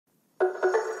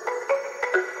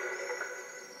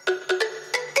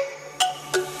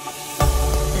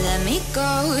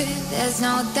go, there's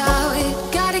no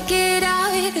doubt. Gotta get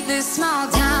out of this small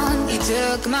town. You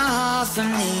took my heart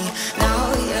from me,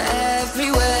 now you're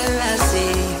everywhere I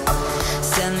see.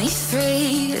 Set me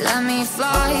free, let me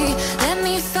fly, let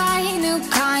me find new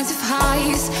kinds of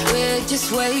highs. We're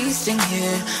just wasting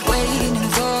here, waiting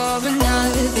for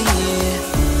another year.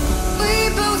 We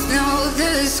both know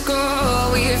the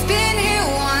score, we've been here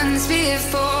once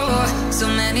before. So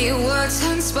many words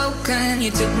unspoken,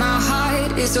 you took my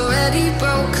heart, it's already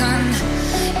broken.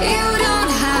 You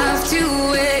don't have to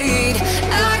wait,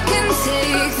 I can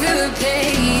take the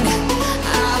pain.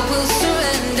 I will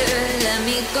surrender, let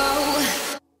me go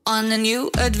on a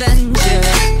new adventure.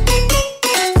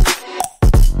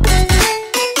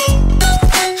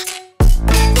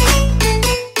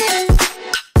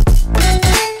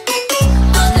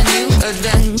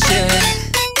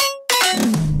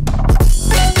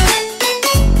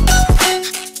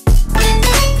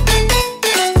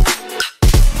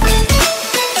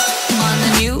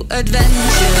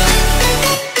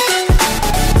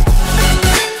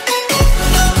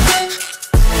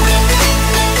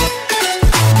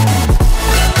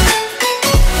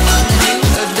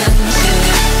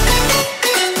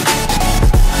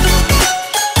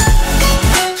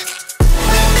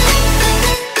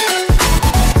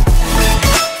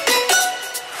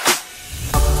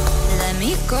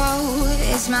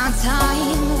 It's my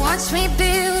time, watch me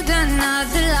build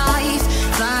another life.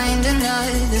 Find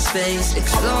another space,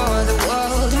 explore the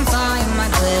world and find my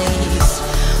place.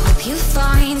 Hope you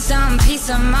find some peace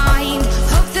of mind,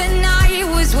 hope the night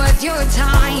was worth your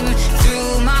time.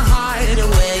 Threw my heart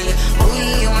away,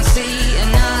 we won't see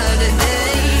another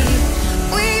day.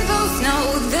 We both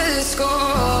know the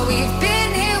score, we've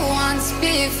been here once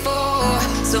before.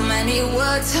 So many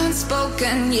words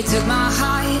unspoken, you took my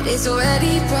heart, it's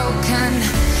already broken.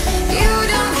 You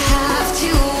don't have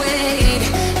to